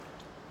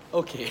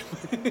Okay,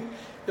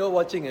 you're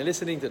watching and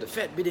listening to the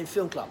Fat Bidin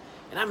Film Club,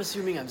 and I'm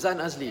assuming I'm Zan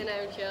Azli. And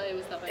I'm Shirley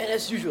Mustafa. And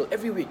as usual,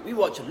 every week we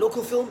watch a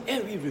local film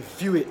and we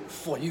review it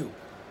for you.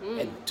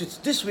 And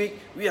this week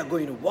we are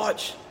going to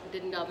watch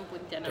Dendam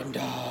Pontianak.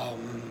 Dendam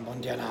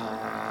Pontianak.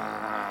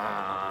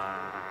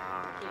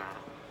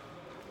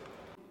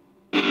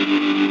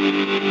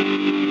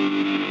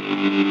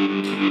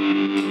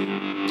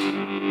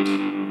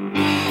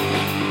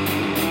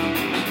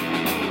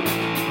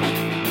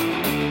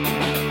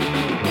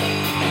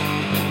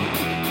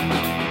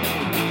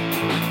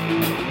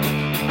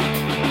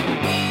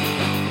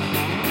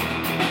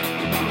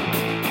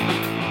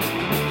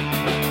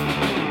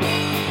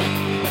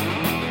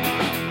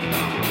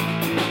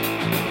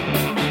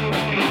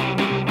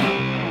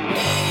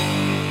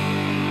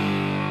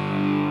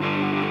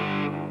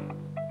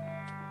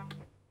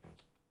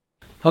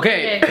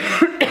 Okay.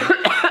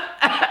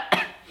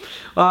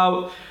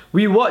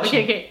 We watched.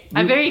 Okay.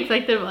 I'm very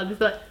excited about this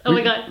one. Oh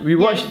my god. We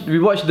watched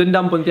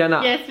Dendam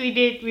Pontianak. Yes, we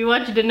did. We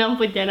watched Dendam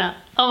Pontianak.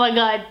 Oh my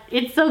god,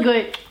 it's so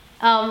good.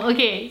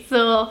 Okay,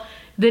 so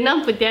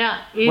Dendam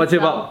Pontianak is. What's it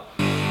about?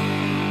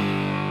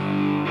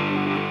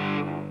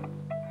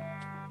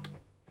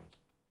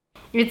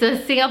 It's a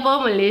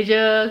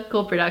Singapore-Malaysia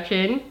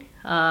co-production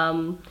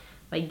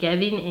by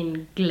Gavin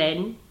and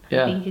Glenn.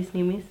 Yeah. I think his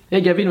name is.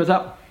 Hey Gavin, what's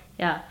up?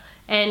 Yeah,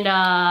 and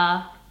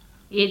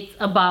it's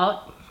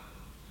about.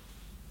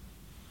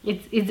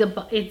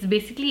 It's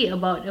basically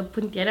about a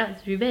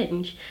Pontianak's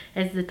revenge,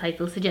 as the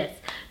title suggests.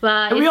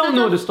 But And we all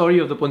know the story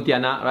of the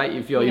Pontianak, right?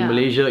 If you're in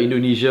Malaysia,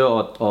 Indonesia,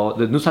 or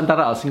the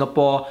Nusantara or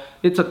Singapore,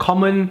 it's a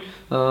common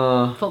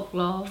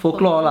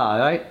folklore lah,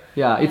 right?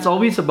 Yeah, it's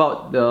always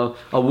about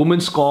a woman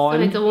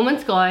scorned. So it's a woman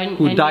scorned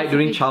who died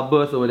during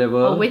childbirth or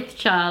whatever. Or with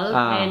child,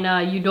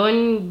 and you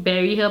don't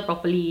bury her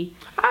properly.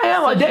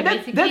 Yeah,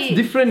 that's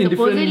different in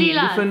different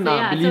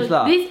beliefs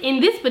lah. So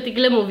in this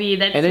particular movie,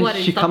 that's and then what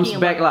it's she comes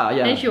talking back about. lah,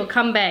 yeah. Then she will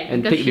come back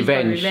and because take she's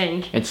got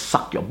revenge and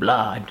suck your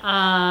blood.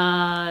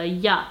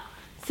 Yeah.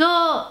 So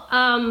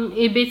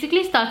it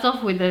basically starts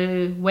off with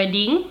a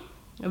wedding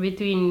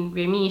between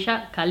Remy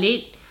Ishak,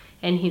 Khalid,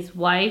 and his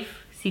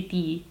wife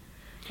Siti.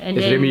 And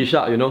it's then Remy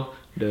Ishak, you know,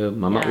 the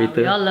mamak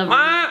waiter. We all love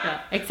Remy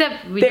Ishak,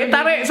 except we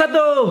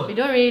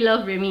don't really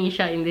love Remy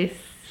Ishak in this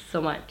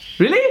so much.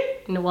 Really?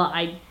 No, well,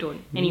 I don't.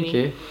 Anyway.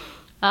 Okay.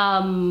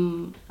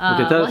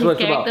 Okay, tell us his what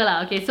it's character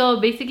about. Okay, so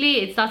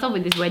basically it starts off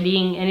with this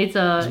wedding, and it's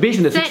based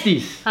in the set,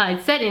 60s.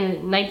 It's set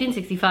in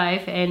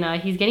 1965, and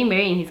he's getting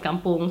married in his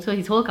kampung. So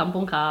his whole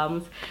kampung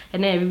comes,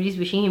 and then everybody's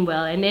wishing him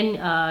well. And then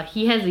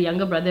he has a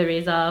younger brother,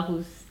 Reza,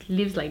 who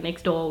lives like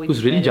next door with Who's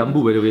his really parents.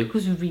 jambu, by the way.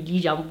 Who's really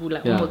jambu,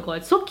 like Yeah. oh my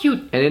god, so cute.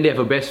 And then they have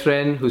a best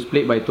friend who's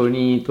played by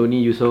Tony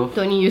Yusof.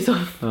 Tony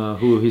Yusof.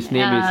 Who his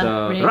name is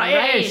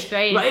Rais.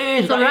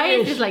 So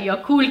Rais is like your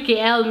cool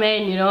KL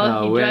man, you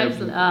know. He drives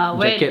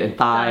jacket and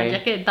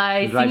tie.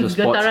 Drives a sings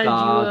sports Getaran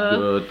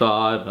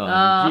car.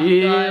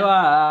 Jiwa.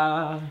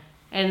 Jiwa.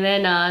 And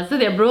then so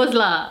they're bros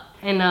lah.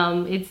 And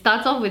it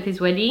starts off with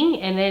his wedding,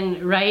 and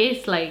then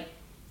Rais kind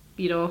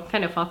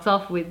of fucks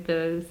off with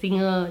the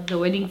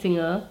wedding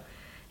singer,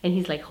 and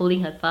he's like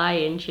holding her thigh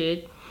and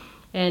shit.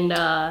 And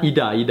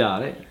Ida,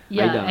 right?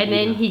 Yeah, and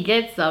then he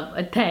gets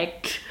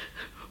attacked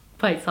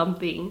by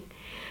something.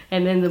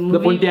 And then the movie...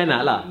 The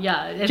Pontianak lah.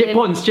 Yeah.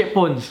 Cik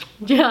Pons.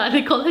 Yeah,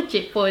 they call her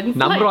Cik Pons.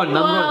 Namron.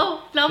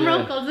 Wow,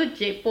 Namron calls her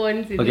Cik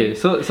Pons. Okay,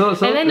 so...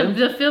 And then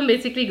the film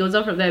basically goes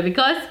on from there,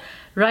 because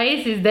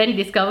Rais is then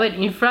discovered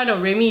in front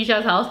of Remy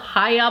Ishak's house,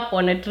 high up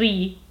on a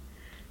tree.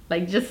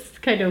 Like,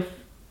 just kind of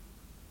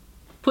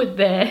put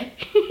there.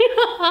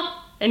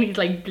 And he's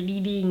like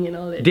bleeding and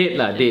all that. Dead.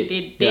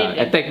 Yeah,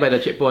 attacked by the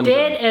Cik Pons.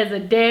 Dead as a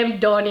damn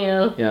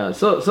doornail. Yeah,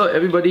 so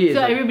everybody is...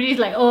 everybody's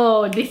like,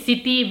 oh, this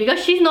city,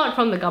 because she's not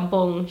from the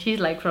kampung.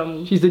 She's like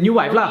from... She's the new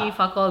wife lah. Nobody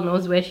fuck all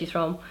knows where she's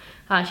from.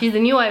 She's the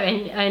new wife,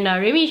 and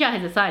Remy Ishak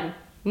has a son,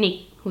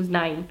 Nick, who's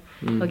 9.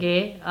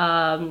 Okay,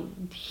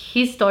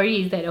 his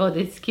story is that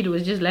this kid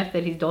was just left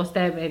at his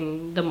doorstep,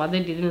 and the mother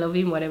didn't love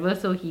him, whatever,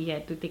 so he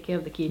had to take care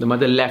of the kid. The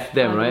mother left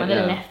them, right? The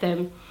mother left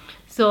them.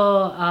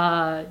 So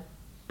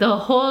the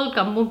whole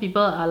kampung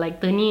people are like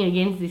turning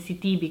against the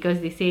city because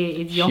they say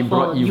it's your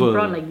fault. You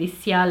brought like this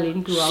sial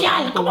into our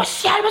kampung.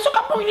 Sial masuk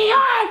kampung ni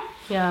kan?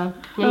 Yeah,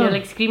 and you're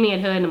like screaming at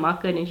her in the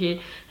market and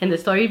shit. And the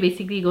story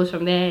basically goes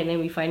from there, and then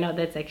we find out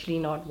that's actually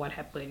not what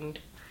happened.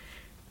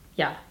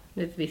 Yeah,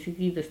 that's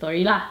basically the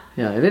story lah.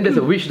 Yeah, and then there's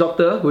a witch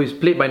doctor who is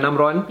played by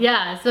Namron.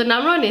 Yeah, so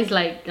Namron is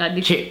like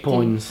Cik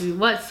Pons.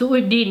 What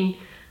Suuddin?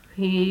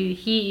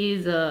 He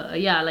is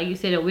like you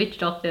said, a witch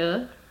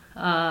doctor,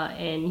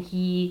 and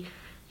he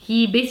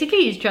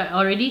basically is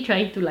already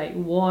trying to like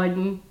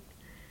warn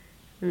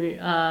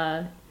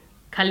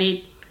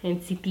Khalid and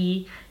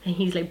Siti, and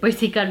he's like,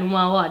 bersihkan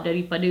rumah awak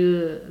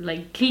daripada,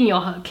 like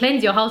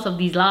cleanse your house of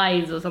these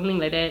lies or something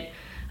like that.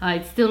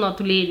 It's still not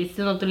too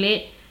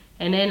late.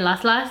 And then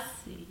last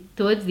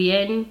towards the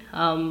end,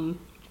 Wan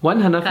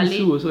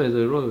Hanafisu also has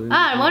a role.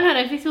 Wan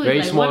Hanafisu very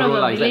is like small one of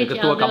role, a village like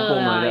ketua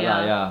kampung like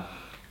that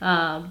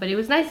yeah. But it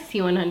was nice to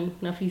see Wan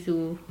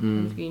Hanafisu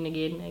on screen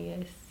again, I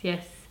guess.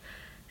 Yes.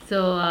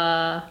 So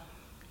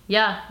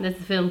Yeah, that's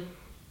the film.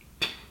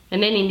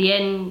 And then in the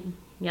end,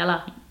 yeah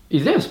lah.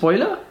 Is there a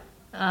spoiler?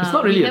 It's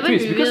not really we a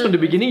twist haven't because from the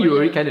revealed beginning you spoiler.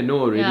 already kind of know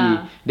already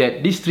Yeah.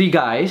 that these three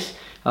guys.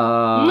 No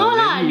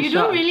lah, Remy, you Isha,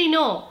 don't really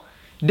know.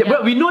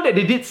 But we know that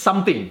they did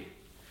something.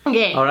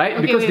 Okay. Alright?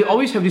 Okay, Because wait, they wait.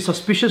 always have this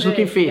suspicious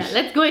looking Yeah, face.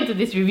 let's go into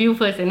this review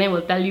first and then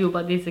we'll tell you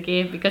about this,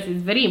 okay? Because it's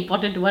very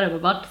important to what I'm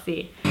about to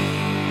say.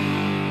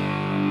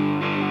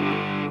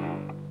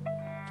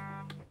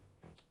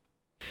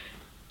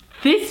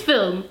 This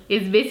film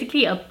is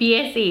basically a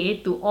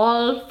PSA to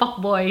all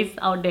fuckboys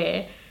out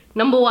there.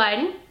 Number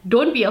one,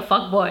 don't be a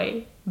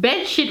fuckboy.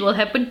 Bad shit will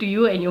happen to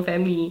you and your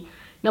family.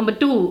 Number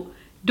two,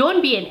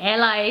 don't be an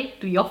ally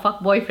to your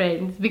fuckboy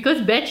friends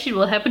because bad shit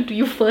will happen to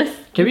you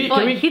first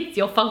before it hits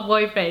your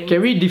fuckboy friends.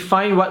 Can we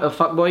define what a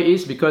fuckboy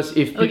is? Because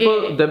if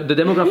people, the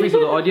demographics of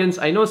the audience,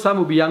 I know some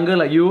will be younger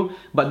like you,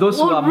 but those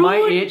who are my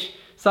age,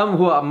 some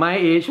who are my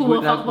age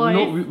would not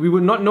know, we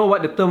would not know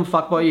what the term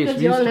fuckboy is. Because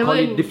We used to call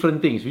never it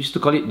different things. We used to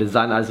call it the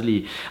Zan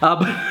Azli.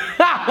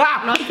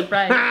 Not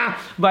surprised.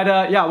 But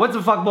yeah, what's a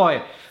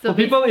fuckboy? So For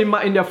people in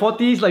their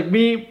 40s like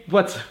me,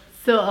 what's...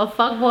 So a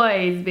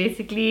fuckboy is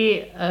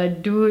basically a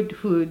dude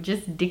who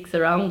just dicks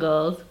around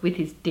girls with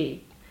his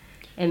dick.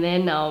 And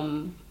then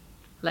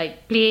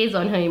like plays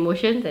on her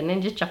emotions and then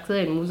just chucks her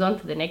and moves on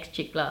to the next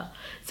chick lah.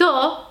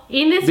 So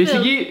in this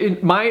Basically, film,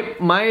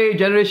 in my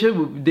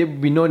generation, they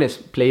would be known as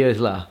players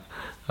lah.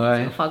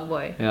 Alright. a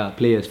fuckboy. Yeah,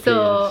 players.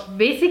 So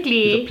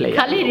basically, He's a player,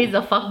 Khalid bro. is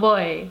a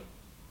fuckboy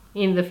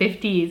in the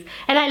 50s.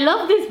 And I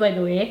love this, by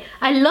the way.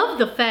 I love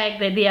the fact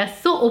that they are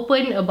so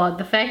open about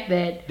the fact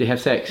that They have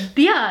sex.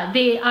 yeah,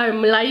 they are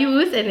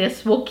Melayus and they're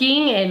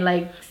smoking and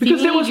like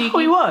Because that was singing, how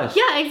it was.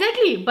 Yeah,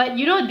 exactly. But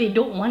you know, they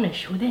don't want to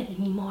show that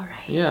anymore,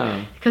 right?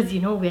 Yeah. Because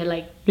you know, we're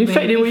like... In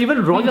fact, they were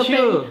even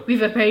raunchier.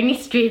 We've apparently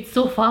strayed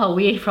so far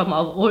away from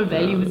our old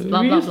values,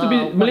 blah, We blah, used to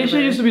blah. be,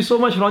 Malaysia used to be so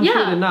much raunchier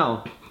Yeah. than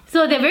now.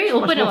 So they're very So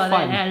much open more about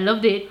fun. that and I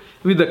loved it.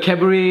 With the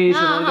cabarets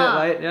and all that, Uh-huh.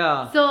 right?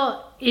 Yeah. So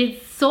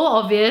it's so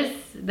obvious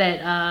that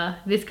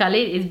this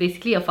Khalid is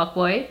basically a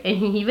fuckboy and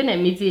he even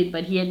admits it,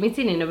 but he admits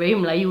it in a very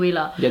Melayu way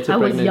lah. Gets her I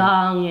was pregnant.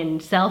 young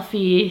and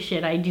selfish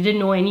and I didn't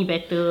know any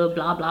better,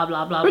 blah blah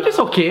blah blah. Which blah. is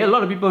okay. A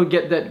lot of people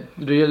get that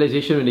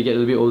realization when they get a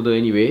little bit older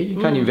anyway. You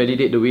can't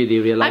invalidate the way they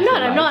realize I'm not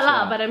their lives,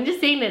 lah, yeah. but I'm just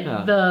saying that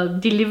Yeah. the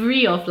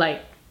delivery of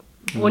like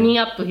owning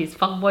up to his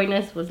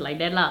fuckboyness was like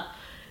that lah,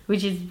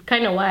 which is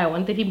kind of why I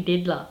wanted him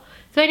dead lah.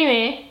 So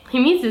anyway, he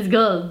meets this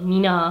girl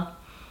Nina,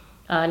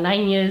 9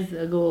 years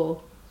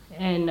ago,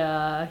 and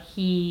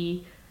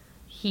he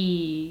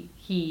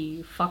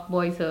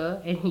fuckboys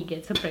her and he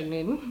gets her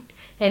pregnant,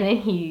 and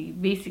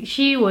then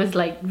she was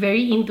like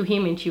very into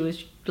him and she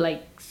was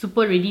like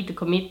super ready to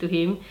commit to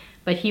him,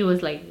 but he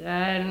was like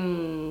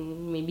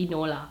maybe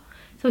no lah.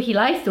 So he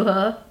lies to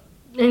her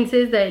and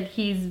says that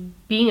he's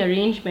being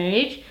arranged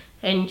marriage,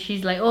 and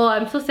she's like, oh,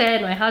 I'm so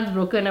sad, my heart's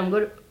broken, I'm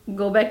going to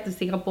go back to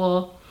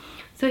Singapore.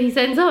 So he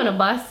sends her on a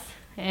bus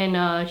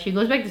and she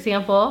goes back to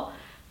Singapore,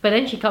 but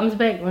then she comes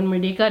back on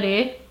Merdeka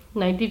Day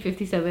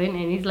 1957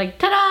 and he's like,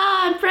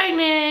 ta-da, I'm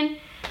pregnant.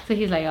 So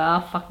he's like,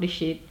 fuck this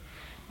shit.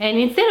 And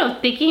instead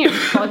of taking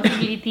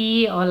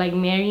responsibility or like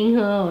marrying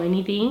her or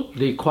anything,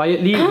 They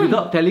quietly,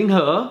 without telling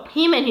her,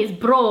 him and his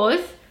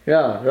bros,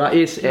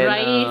 Rais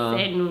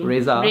and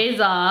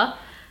Reza,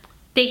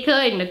 take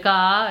her in the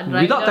car,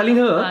 drive Without telling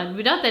her?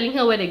 without telling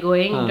her where they're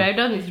going, drive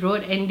down this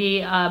road, and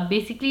they are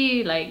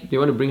basically like they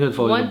want to bring her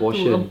for an want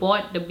abortion to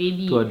abort the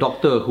baby. to a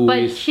doctor who But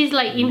is she's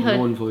like in her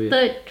known for it.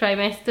 third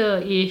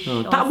trimester-ish.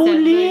 or Tak seven or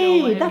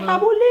boleh, dah whatever.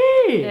 tak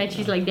boleh. And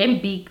she's like damn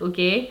big,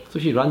 okay? So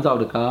she runs out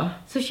of the car.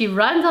 So she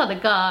runs out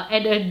the car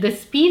at the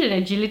speed and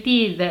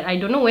agility that I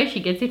don't know where she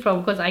gets it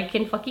from because I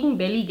can fucking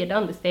barely get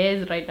down the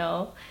stairs right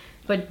now.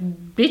 But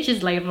bitch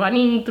is like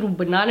running through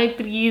banana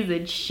trees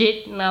and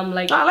shit, and I'm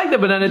like, I like the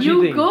banana tree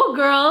you thing. go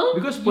girl.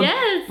 Because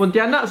yes.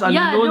 Pontianaks are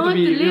known to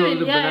be, live in-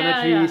 the banana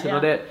trees and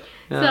all that.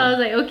 So I was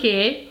like,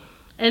 okay.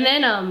 And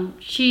then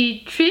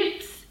she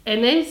trips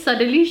and then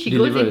suddenly she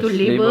goes into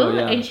Delivers, labor,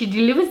 yeah. and she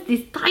delivers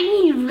this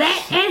tiny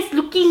rat ass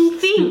looking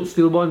thing.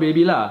 Stillborn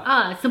baby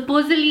lah.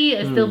 Supposedly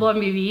a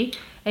stillborn baby,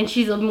 and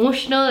she's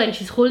emotional and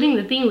she's holding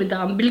the thing with the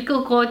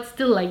umbilical cord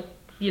still like,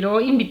 you know,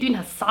 in between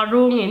her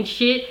sarung and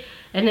shit.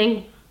 And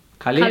then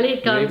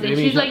Khalid comes and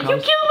she's like, you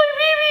killed my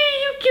baby,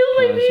 you killed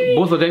my baby.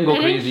 So both of them go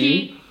and then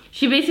crazy.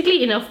 she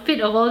basically in a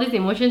fit of all these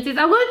emotions says,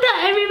 I'm going to tell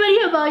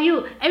everybody about you.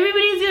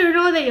 Everybody's going to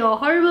know that you're a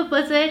horrible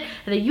person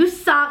and that you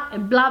suck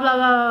and blah blah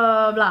blah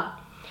blah blah blah.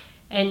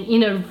 And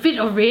in a fit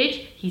of rage,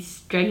 he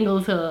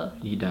strangles her.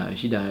 She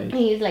dies. And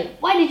he's like,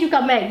 why did you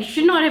come back? You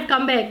should not have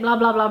come back, blah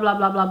blah blah blah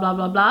blah blah blah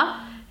blah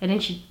blah. And then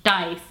she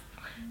dies.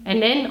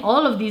 And then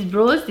all of these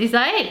bros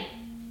decide,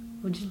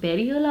 we'll just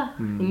bury her lah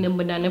in the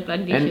banana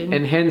plantation.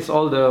 And hence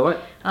all the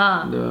what?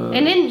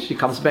 And then she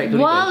comes back to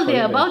while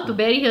they're about to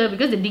bury her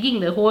because they're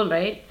digging the hole,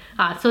 right?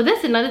 So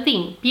that's another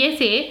thing.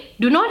 PSA,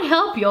 do not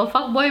help your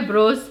fuckboy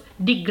bros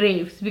dig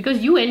graves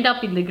because you end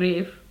up in the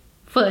grave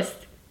first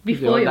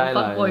before your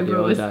fuckboy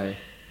bros.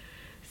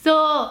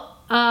 So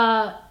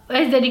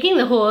as they're digging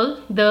the hole,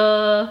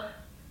 the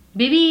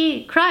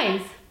baby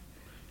cries.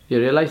 they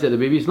realize that the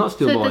baby is not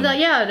So stillborn. it turns out,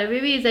 yeah, the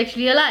baby is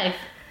actually alive.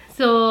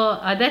 So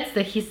that's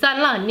his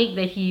son lah, Nick,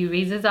 that he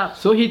raises up.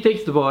 So he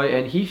takes the boy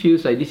and he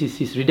feels like this is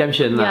his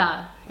redemption lah.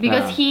 Yeah,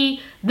 because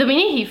the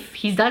minute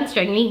he's done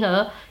strangling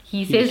her,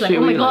 he says like,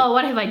 oh my god,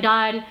 what have I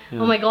done?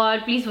 Oh my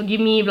god, please forgive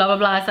me, blah blah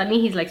blah.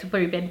 Suddenly he's like super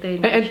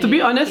repentant. And to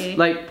be honest,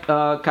 like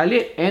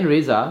Khalid and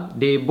Reza,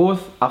 they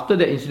both, after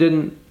that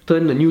incident,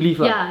 turned a new leaf.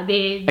 Yeah,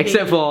 they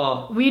except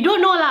for... We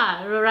don't know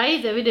lah.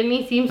 Rais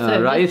evidently seems to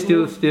have Rais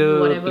still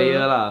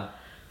player lah.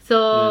 So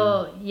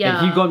yeah.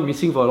 And he gone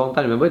missing for a long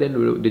time, remember? Then the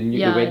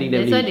wedding,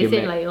 then that's why they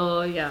said back. like,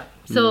 oh yeah.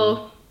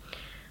 So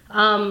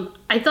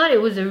I thought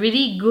it was a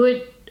really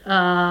good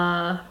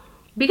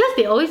because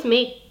they always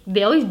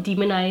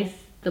demonize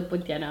the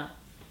Pontianak.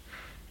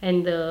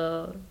 And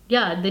the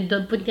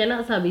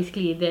Pontianaks are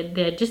basically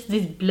they're just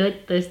these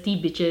bloodthirsty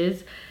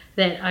bitches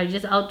that are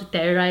just out to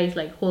terrorize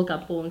like whole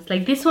kampongs.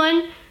 Like this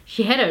one,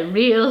 she had a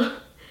real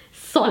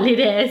solid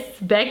ass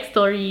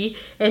backstory,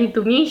 and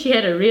to me she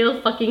had a real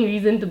fucking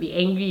reason to be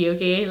angry,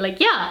 okay? Like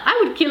yeah,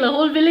 I would kill a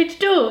whole village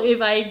too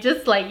if I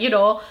just like, you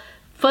know,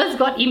 first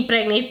got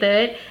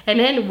impregnated and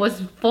then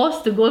was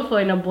forced to go for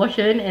an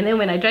abortion, and then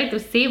when I tried to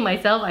save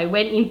myself I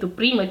went into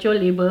premature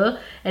labor,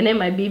 and then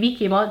my baby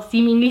came out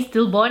seemingly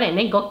stillborn and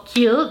then got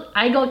killed.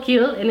 I got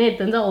killed, and then it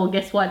turns out, oh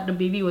guess what, the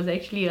baby was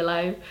actually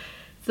alive.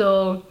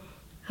 So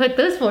her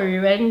thirst for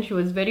revenge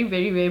was very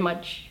very very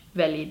much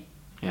valid.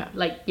 Yeah.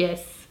 Like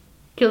yes,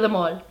 kill them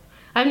all.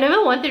 I've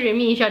never wanted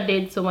Remy Ishak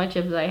dead so much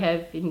as I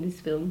have in this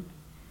film.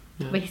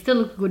 Yeah. But he still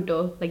looks good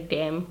though, like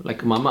damn.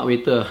 Like a mamak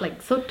waiter.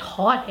 Like so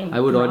taut and I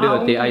would order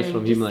a teh ice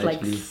from him like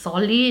actually.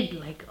 Solid,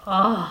 like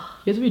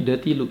He has a very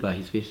dirty look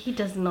his face. He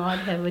does not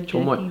have a dirty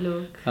Chomot.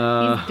 look.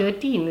 He's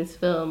dirty in this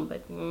film,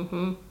 but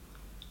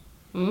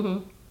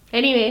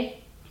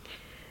Anyway,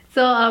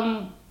 so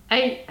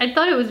I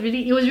thought it was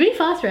really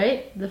fast,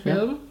 right? The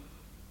film.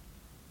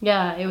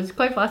 Yeah, it was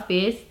quite fast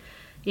paced.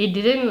 It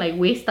didn't like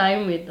waste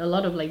time with a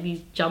lot of like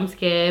these jump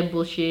scare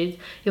bullshits.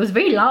 It was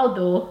very loud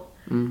though.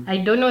 I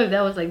don't know if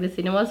that was like the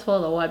cinema's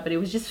fault or what, but it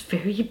was just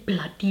very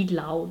bloody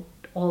loud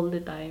all the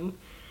time.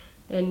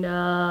 And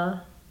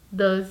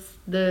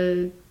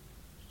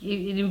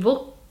it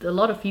invoked a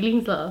lot of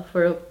feelings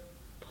for a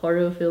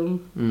horror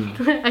film.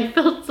 I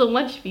felt so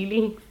much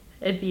feelings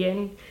at the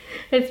end,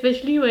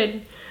 especially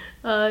when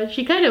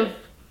she kind of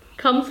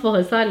comes for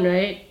her son,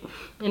 right?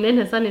 And then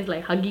her son is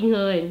like hugging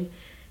her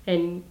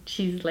and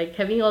she's like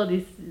having all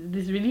this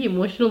really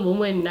emotional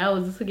moment, and I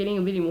was also getting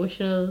a bit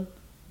emotional.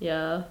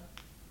 Yeah.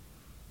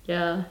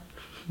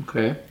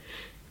 Okay.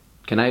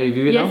 Can I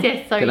review it now?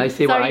 Yes, sorry. Can I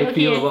say what I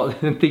feel about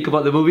think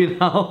about the movie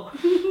now?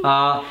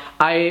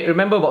 I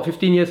remember about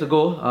 15 years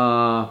ago,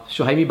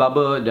 Suhaimi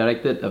Baba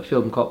directed a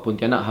film called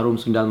Pontianak Harum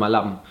Sundal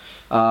Malam.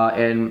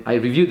 And I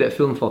reviewed that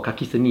film for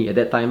Kaki Seni at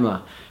that time.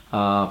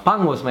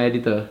 Pang was my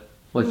editor,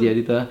 the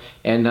editor.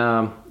 And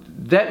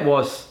that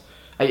was,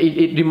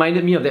 it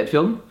reminded me of that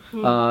film.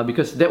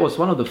 Because that was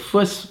one of the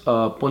first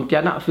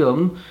Pontianak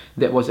film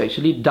that was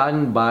actually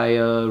done by,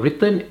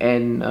 written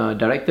and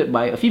directed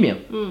by a female,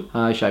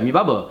 Suhaimi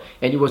Baba.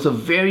 And it was a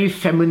very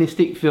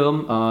feministic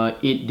film.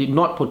 It did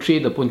not portray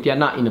the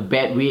Pontianak in a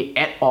bad way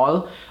at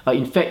all.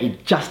 In fact,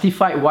 it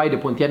justified why the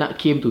Pontianak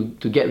came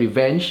to get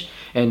revenge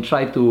and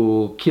try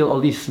to kill all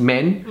these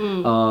men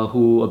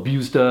who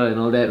abused her and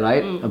all that,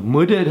 right?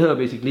 Murdered her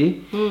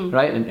basically,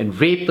 right? And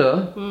raped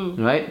her,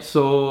 right?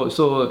 So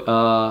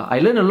I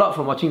learned a lot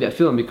from watching that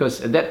film,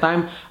 because at that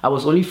time I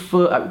was only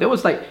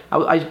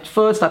I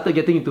first started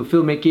getting into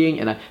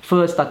filmmaking, and I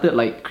first started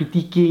like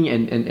critiquing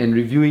and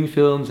reviewing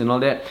films and all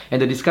that.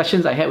 And the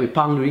discussions I had with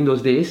Pang during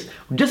those days,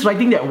 just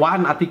writing that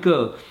one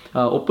article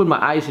opened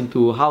my eyes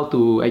into how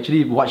to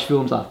actually watch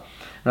films.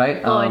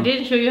 Right? Oh, it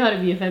didn't show you how to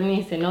be a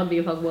feminist and not be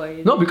a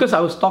fuckboy. No, because I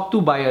was talked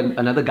to by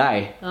another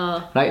guy.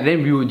 Right?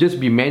 Then we would just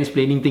be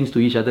mansplaining things to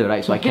each other,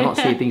 right? So I cannot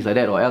say things like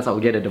that, or else I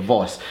would get a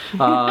divorce.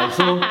 So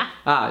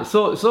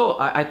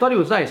I thought it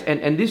was nice.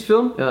 And this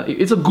film,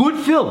 it's a good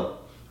film,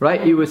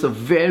 right? It was a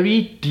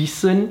very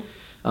decent,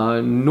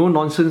 no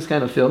nonsense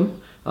kind of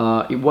film.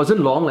 It wasn't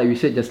long, like we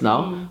said just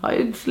now.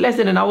 It's less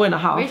than an hour and a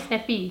half. Very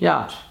snappy.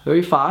 Yeah,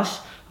 very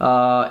fast.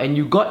 And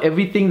you got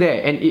everything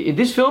there. And in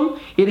this film,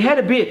 it had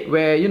a bit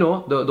where, you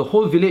know, the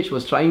whole village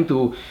was trying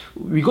to...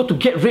 We got to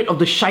get rid of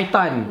the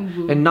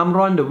shaitan. And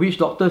Namron, the witch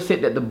doctor, said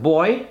that the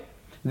boy,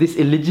 this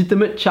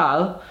illegitimate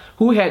child,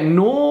 who had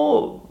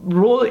no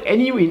role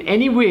in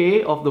any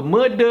way of the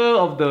murder,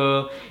 of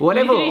the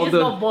whatever, of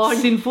the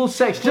sinful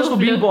sex, just for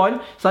being born,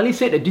 suddenly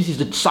said that this is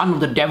the son of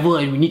the devil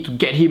and we need to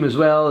get him as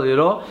well, you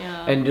know.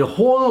 And the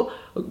whole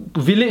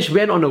village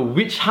went on a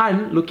witch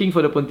hunt looking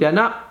for the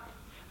Pontianak.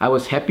 I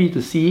was happy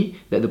to see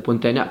that the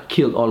Pontianak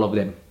killed all of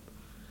them.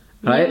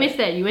 Right? You missed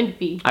that, you went to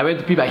pee. I went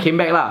to pee, but I came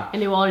back lah.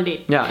 And they were all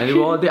dead. Yeah, and they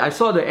were all dead. I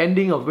saw the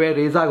ending of where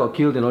Reza got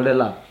killed and all that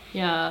lah.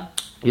 Yeah.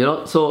 You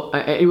know, so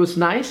it was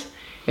nice.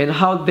 And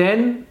how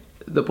then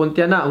the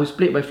Pontianak, who's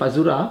played by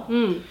Fazura,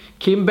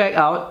 came back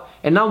out,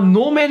 and now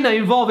no men are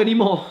involved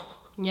anymore.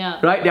 Yeah.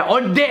 Right? They're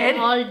all dead.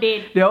 All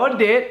dead. They're all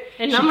dead.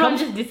 And Namron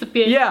just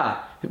disappeared.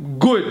 Yeah.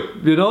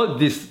 good, you know,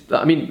 this,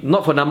 I mean,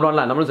 not for Namron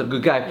lah, Namron's a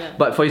good guy,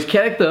 but for his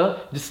character,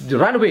 just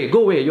run away,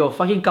 go away, you're a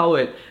fucking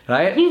coward,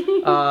 right?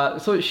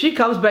 So she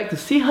comes back to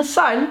see her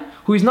son,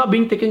 who is not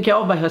being taken care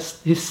of by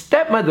his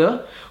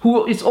stepmother,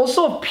 who is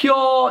also of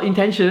pure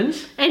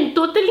intentions. And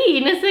totally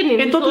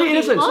innocent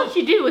All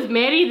she did was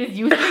marry this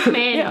useless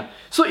man. Yeah.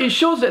 So it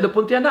shows that the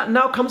Pontianak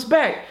now comes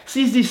back,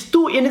 sees these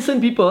two innocent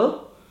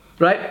people,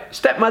 right,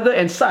 stepmother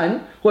and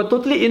son, who are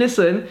totally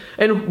innocent,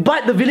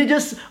 but the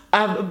villagers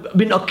have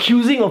been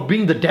accusing of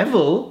being the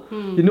devil,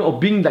 you know,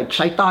 of being like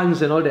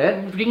shaitans and all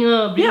that. Bringer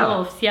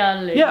of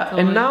sial.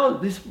 And now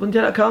this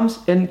Pontianak comes,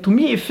 and to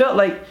me it felt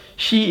like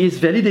she is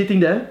validating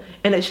them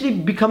and actually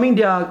becoming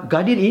their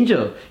guardian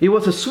angel. It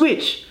was a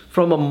switch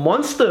from a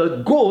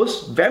monster,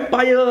 ghost,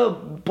 vampire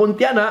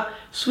Pontianak,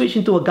 switch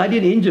into a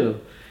guardian angel.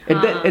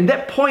 And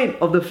that point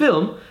of the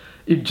film,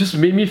 it just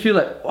made me feel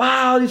like,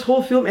 wow, this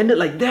whole film ended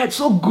like that,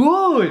 so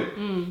good.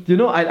 You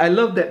know, I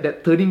love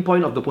that turning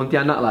point of the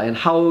Pontianak and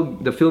how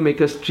the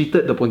filmmakers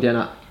treated the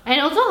Pontianak. And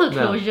also her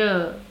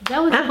closure,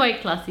 that was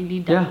quite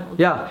classily done.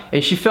 Yeah,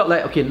 and she felt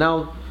like, okay,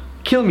 now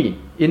kill me,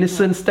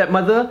 innocent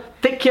stepmother,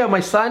 take care of my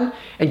son,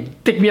 and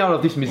take me out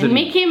of this misery. And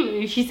make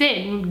him, she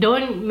said,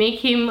 don't make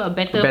him a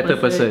better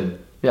person.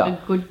 Yeah.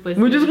 A good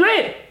person. Which is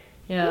great.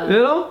 Yeah. You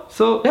know,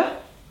 so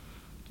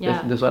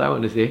that's what I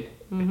want to say.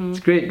 It's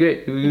great.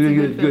 Good.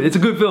 It's a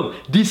good film.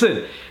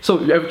 Decent. So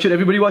should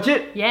everybody watch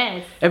it?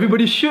 Yes.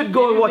 Everybody should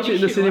go and watch it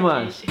in the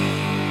cinemas.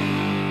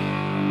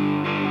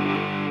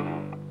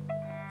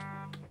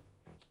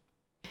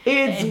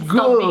 It's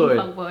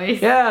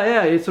good.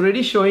 Yeah. It's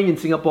already showing in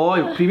Singapore.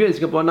 It premiered in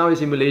Singapore, now it's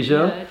in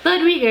Malaysia. Yeah.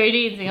 Third week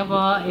already in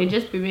Singapore. It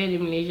just premiered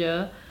in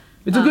Malaysia.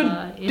 It's a good,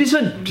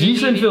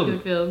 decent film.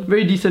 Good film.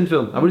 Very decent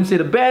film. I wouldn't say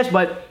the best,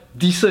 but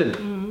decent.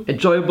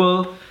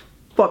 Enjoyable,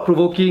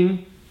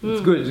 thought-provoking.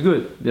 It's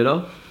good, you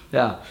know?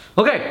 Yeah.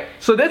 Okay,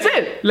 so that's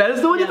it. Let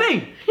us know what you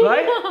think,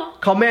 right?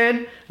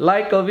 Comment,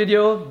 like our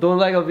video, don't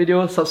like our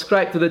video,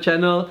 subscribe to the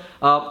channel,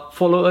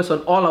 follow us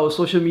on all our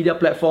social media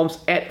platforms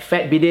at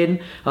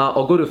FatBidin,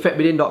 or go to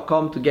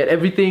fatbidin.com to get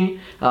everything.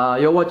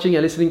 You're watching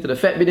and listening to the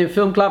Fat Bidin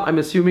Film Club. I'm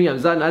assuming I'm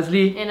Zan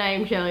Azli. And I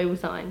am Syarah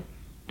Busaman.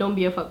 Don't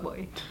be a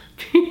fuckboy.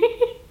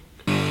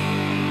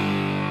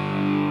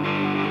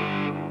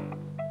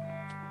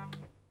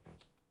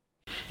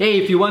 Hey,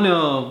 if you want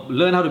to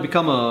learn how to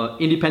become an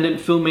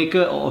independent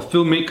filmmaker or a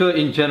filmmaker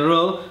in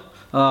general,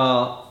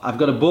 I've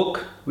got a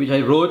book which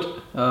I wrote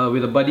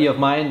with a buddy of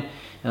mine.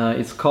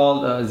 It's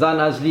called Zan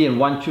Azli and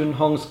Wan Chun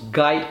Hong's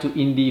Guide to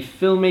Indie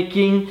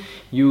Filmmaking.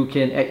 You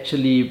can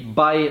actually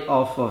buy it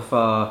off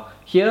of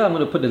here. I'm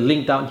going to put the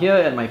link down here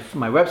at my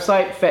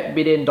website,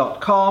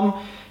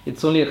 fatbidin.com.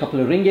 It's only a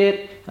couple of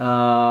ringgit,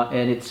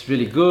 and it's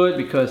really good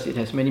because it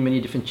has many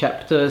different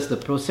chapters, the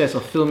process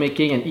of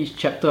filmmaking, and each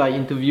chapter I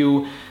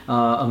interview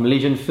a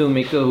Malaysian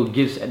filmmaker who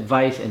gives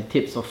advice and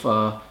tips of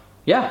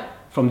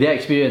from their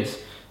experience.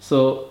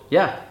 So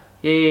yeah,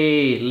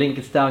 yay, link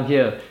is down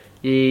here,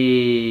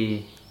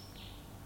 yay.